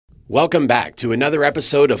Welcome back to another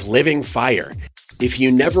episode of Living Fire. If you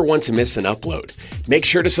never want to miss an upload, make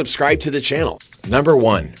sure to subscribe to the channel. Number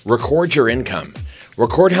 1, record your income.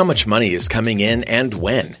 Record how much money is coming in and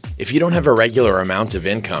when. If you don't have a regular amount of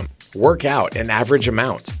income, work out an average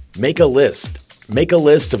amount. Make a list. Make a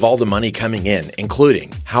list of all the money coming in,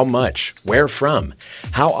 including how much, where from,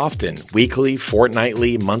 how often, weekly,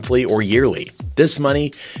 fortnightly, monthly, or yearly. This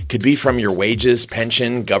money could be from your wages,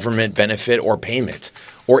 pension, government benefit, or payment,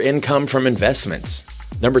 or income from investments.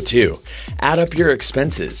 Number 2, add up your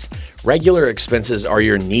expenses. Regular expenses are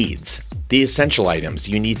your needs, the essential items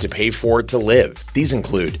you need to pay for to live. These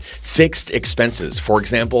include fixed expenses, for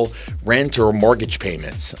example, rent or mortgage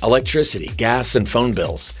payments, electricity, gas and phone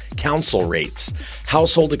bills, council rates,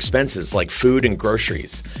 household expenses like food and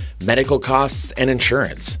groceries, medical costs and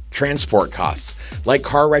insurance, transport costs like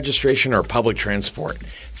car registration or public transport,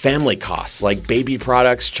 family costs like baby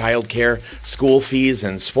products, childcare, school fees,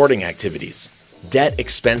 and sporting activities. Debt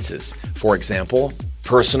expenses, for example,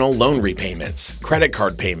 personal loan repayments, credit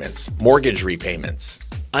card payments, mortgage repayments.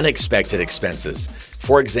 Unexpected expenses,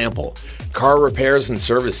 for example, car repairs and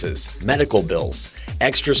services, medical bills,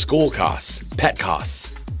 extra school costs, pet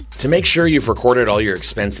costs. To make sure you've recorded all your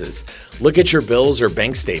expenses, look at your bills or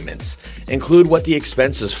bank statements. Include what the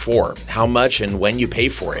expense is for, how much, and when you pay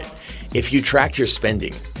for it. If you tracked your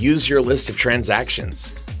spending, use your list of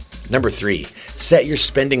transactions. Number 3, set your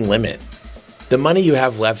spending limit. The money you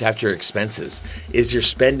have left after expenses is your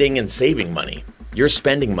spending and saving money. Your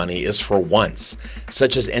spending money is for wants,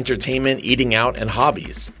 such as entertainment, eating out, and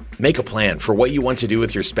hobbies. Make a plan for what you want to do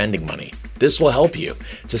with your spending money. This will help you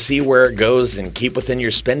to see where it goes and keep within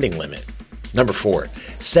your spending limit. Number 4,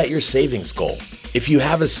 set your savings goal. If you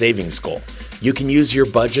have a savings goal, you can use your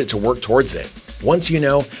budget to work towards it. Once you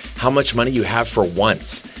know how much money you have for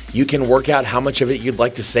wants, you can work out how much of it you'd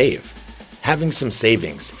like to save. Having some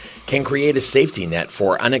savings can create a safety net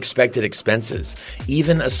for unexpected expenses.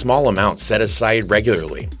 Even a small amount set aside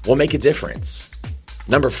regularly will make a difference.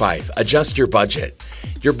 Number 5, adjust your budget.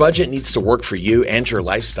 Your budget needs to work for you and your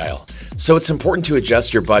lifestyle, so it's important to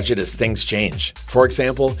adjust your budget as things change. For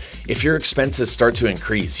example, if your expenses start to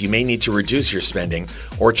increase, you may need to reduce your spending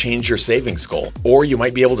or change your savings goal, or you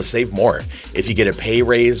might be able to save more if you get a pay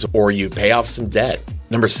raise or you pay off some debt.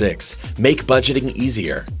 Number 6, make budgeting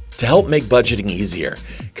easier. To help make budgeting easier,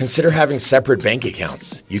 consider having separate bank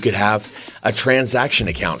accounts. You could have a transaction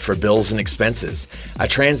account for bills and expenses, a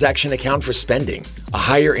transaction account for spending, a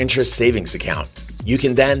higher interest savings account. You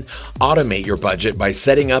can then automate your budget by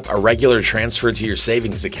setting up a regular transfer to your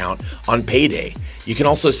savings account on payday. You can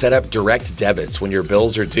also set up direct debits when your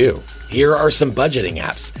bills are due. Here are some budgeting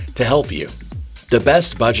apps to help you. The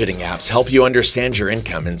best budgeting apps help you understand your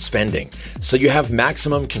income and spending, so you have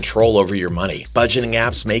maximum control over your money. Budgeting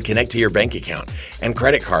apps may connect to your bank account and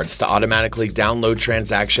credit cards to automatically download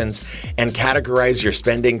transactions and categorize your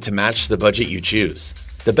spending to match the budget you choose.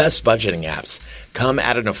 The best budgeting apps come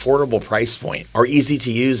at an affordable price point, are easy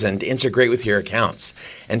to use and integrate with your accounts,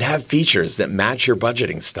 and have features that match your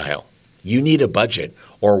budgeting style. You Need a Budget,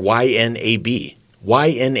 or YNAB.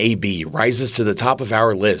 YNAB rises to the top of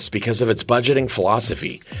our list because of its budgeting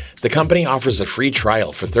philosophy. The company offers a free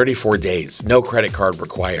trial for 34 days, no credit card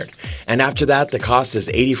required, and after that, the cost is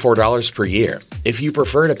 $84 per year. If you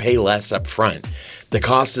prefer to pay less up front, the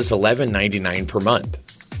cost is $11.99 per month.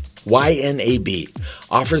 YNAB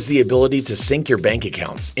offers the ability to sync your bank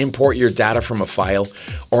accounts, import your data from a file,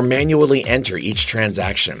 or manually enter each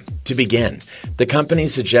transaction. To begin, the company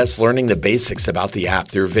suggests learning the basics about the app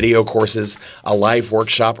through video courses, a live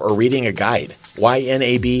workshop, or reading a guide.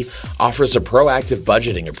 YNAB offers a proactive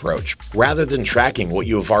budgeting approach rather than tracking what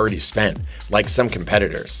you have already spent, like some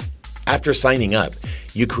competitors. After signing up,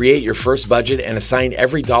 you create your first budget and assign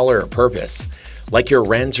every dollar a purpose. Like your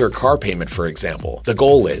rent or car payment, for example. The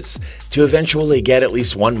goal is to eventually get at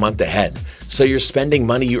least 1 month ahead, so you're spending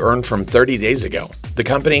money you earned from 30 days ago. The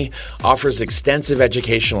company offers extensive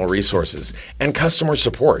educational resources and customer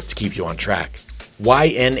support to keep you on track.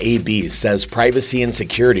 YNAB says privacy and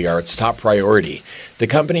security are its top priority. The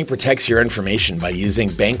company protects your information by using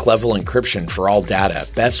bank-level encryption for all data,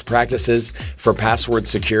 best practices for password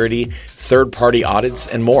security, third-party audits,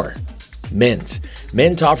 and more. Mint.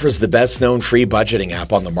 Mint offers the best-known free budgeting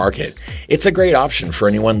app on the market. It's a great option for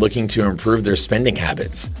anyone looking to improve their spending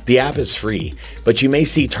habits. The app is free, but you may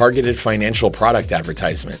see targeted financial product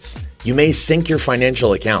advertisements. You may sync your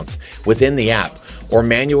financial accounts within the app or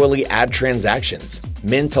manually add transactions.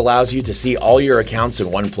 Mint allows you to see all your accounts in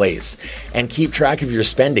one place and keep track of your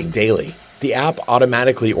spending daily. The app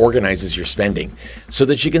automatically organizes your spending so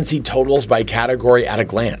that you can see totals by category at a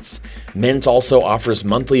glance. Mint also offers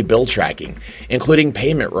monthly bill tracking, including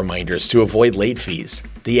payment reminders to avoid late fees.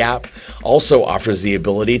 The app also offers the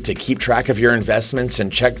ability to keep track of your investments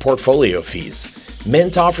and check portfolio fees.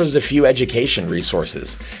 Mint offers a few education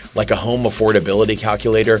resources, like a home affordability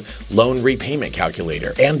calculator, loan repayment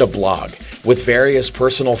calculator, and a blog with various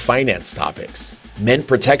personal finance topics. Mint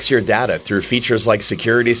protects your data through features like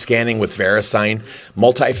security scanning with VeriSign,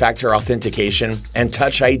 multi-factor authentication, and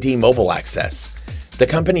Touch ID mobile access. The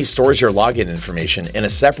company stores your login information in a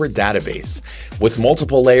separate database with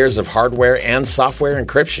multiple layers of hardware and software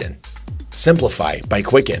encryption. Simplify by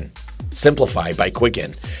Quicken. Simplify by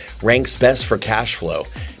Quicken ranks best for cash flow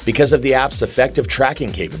because of the app's effective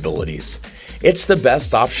tracking capabilities. It's the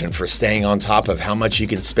best option for staying on top of how much you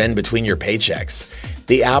can spend between your paychecks.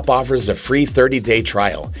 The app offers a free 30-day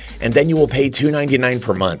trial, and then you will pay $2.99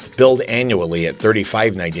 per month, billed annually at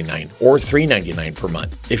 $35.99 or $3.99 per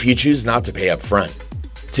month if you choose not to pay up front.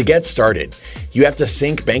 To get started, you have to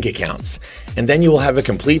sync bank accounts, and then you will have a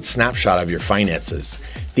complete snapshot of your finances.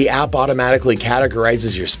 The app automatically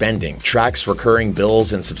categorizes your spending, tracks recurring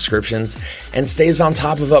bills and subscriptions, and stays on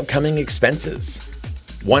top of upcoming expenses.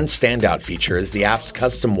 One standout feature is the app's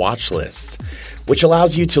custom watch lists, which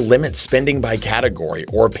allows you to limit spending by category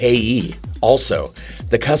or payee. Also,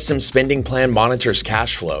 the custom spending plan monitors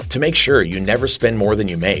cash flow to make sure you never spend more than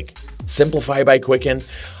you make. Simplify by Quicken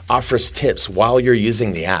offers tips while you're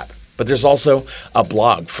using the app, but there's also a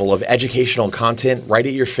blog full of educational content right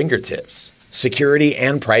at your fingertips. Security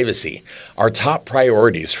and privacy are top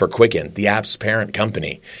priorities for Quicken, the app's parent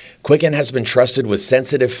company. Quicken has been trusted with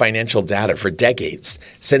sensitive financial data for decades,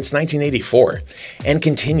 since 1984, and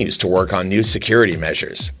continues to work on new security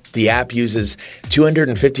measures. The app uses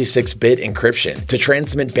 256-bit encryption to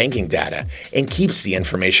transmit banking data and keeps the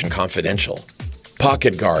information confidential.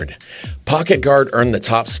 Pocket Guard. Pocket Guard earned the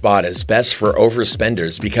top spot as best for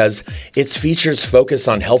overspenders because its features focus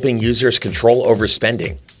on helping users control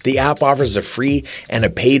overspending. The app offers a free and a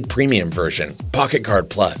paid premium version, Pocket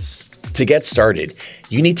Guard Plus. To get started,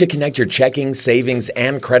 you need to connect your checking, savings,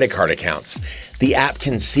 and credit card accounts. The app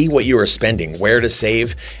can see what you are spending, where to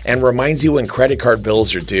save, and reminds you when credit card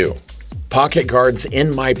bills are due. Pocket Guard's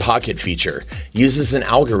In My Pocket feature uses an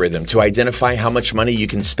algorithm to identify how much money you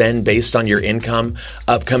can spend based on your income,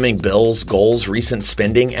 upcoming bills, goals, recent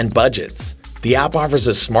spending, and budgets. The app offers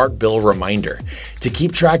a smart bill reminder to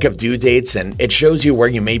keep track of due dates, and it shows you where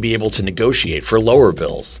you may be able to negotiate for lower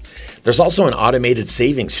bills. There's also an automated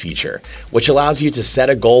savings feature, which allows you to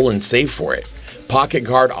set a goal and save for it. Pocket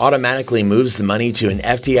Guard automatically moves the money to an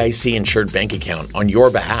FDIC-insured bank account on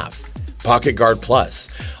your behalf. Pocket Guard Plus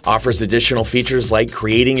offers additional features like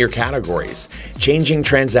creating your categories, changing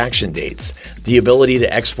transaction dates, the ability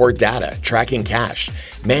to export data, tracking cash,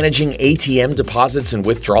 managing ATM deposits and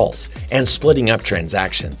withdrawals, and splitting up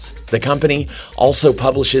transactions. The company also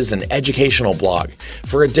publishes an educational blog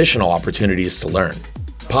for additional opportunities to learn.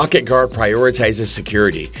 Pocket Guard prioritizes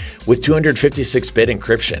security with 256-bit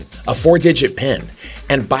encryption, a 4-digit PIN,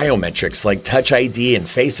 and biometrics like Touch ID and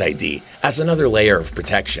Face ID as another layer of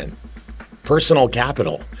protection. Personal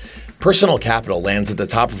Capital. Personal Capital lands at the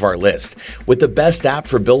top of our list with the best app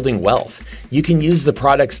for building wealth. You can use the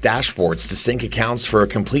product's dashboards to sync accounts for a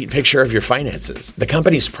complete picture of your finances. The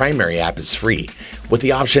company's primary app is free, with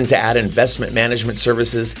the option to add investment management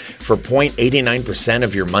services for 0.89%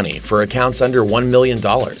 of your money for accounts under $1 million.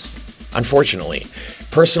 Unfortunately,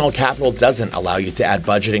 Personal Capital doesn't allow you to add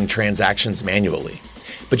budgeting transactions manually.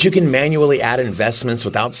 But you can manually add investments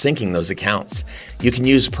without syncing those accounts. You can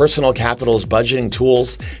use Personal Capital's budgeting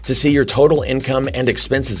tools to see your total income and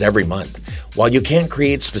expenses every month. While you can't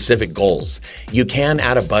create specific goals, you can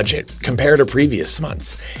add a budget, compare to previous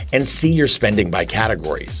months, and see your spending by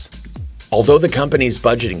categories. Although the company's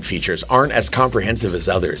budgeting features aren't as comprehensive as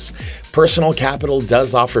others, Personal Capital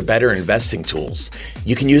does offer better investing tools.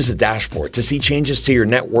 You can use a dashboard to see changes to your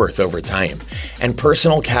net worth over time, and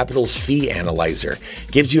Personal Capital's Fee Analyzer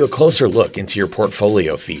gives you a closer look into your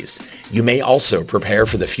portfolio fees. You may also prepare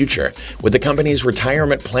for the future with the company's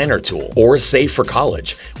Retirement Planner tool or save for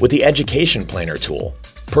college with the Education Planner tool.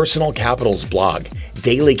 Personal Capital's blog,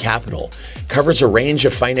 Daily Capital, covers a range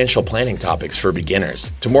of financial planning topics for beginners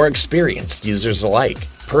to more experienced users alike.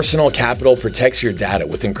 Personal Capital protects your data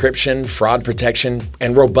with encryption, fraud protection,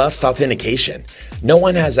 and robust authentication. No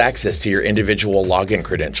one has access to your individual login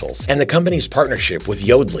credentials, and the company's partnership with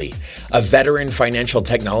Yodlee, a veteran financial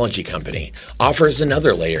technology company, offers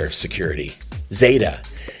another layer of security. Zeta.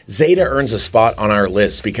 Zeta earns a spot on our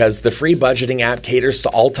list because the free budgeting app caters to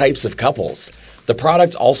all types of couples. The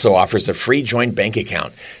product also offers a free joint bank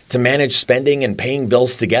account to manage spending and paying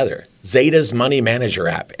bills together. Zeta's Money Manager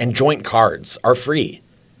app and joint cards are free.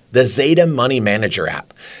 The Zeta Money Manager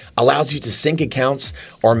app allows you to sync accounts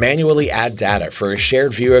or manually add data for a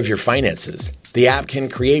shared view of your finances. The app can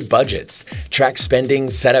create budgets, track spending,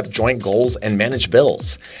 set up joint goals, and manage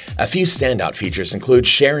bills. A few standout features include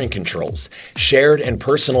sharing controls, shared and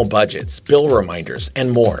personal budgets, bill reminders,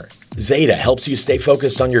 and more. Zeta helps you stay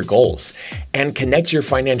focused on your goals and connect your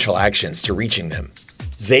financial actions to reaching them.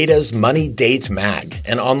 Zeta's Money Date Mag,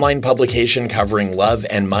 an online publication covering love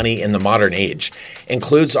and money in the modern age,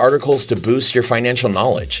 includes articles to boost your financial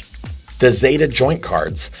knowledge. The Zeta Joint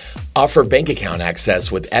Cards offer bank account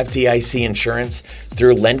access with FDIC insurance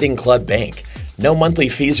through Lending Club Bank. No monthly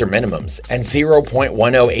fees or minimums, and 0.10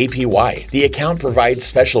 APY. The account provides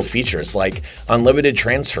special features like unlimited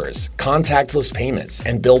transfers, contactless payments,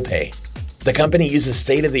 and bill pay. The company uses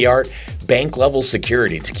state-of-the-art bank-level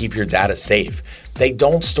security to keep your data safe. They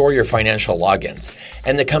don't store your financial logins,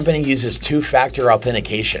 and the company uses two-factor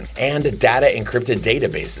authentication and data encrypted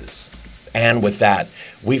databases. And with that,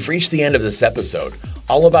 we've reached the end of this episode,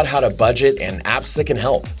 all about how to budget and apps that can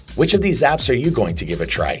help. Which of these apps are you going to give a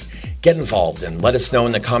try? Get involved and let us know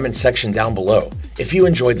in the comments section down below. If you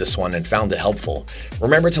enjoyed this one and found it helpful,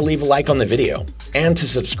 remember to leave a like on the video and to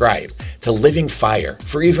subscribe to Living Fire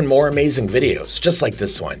for even more amazing videos just like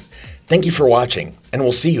this one. Thank you for watching, and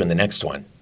we'll see you in the next one.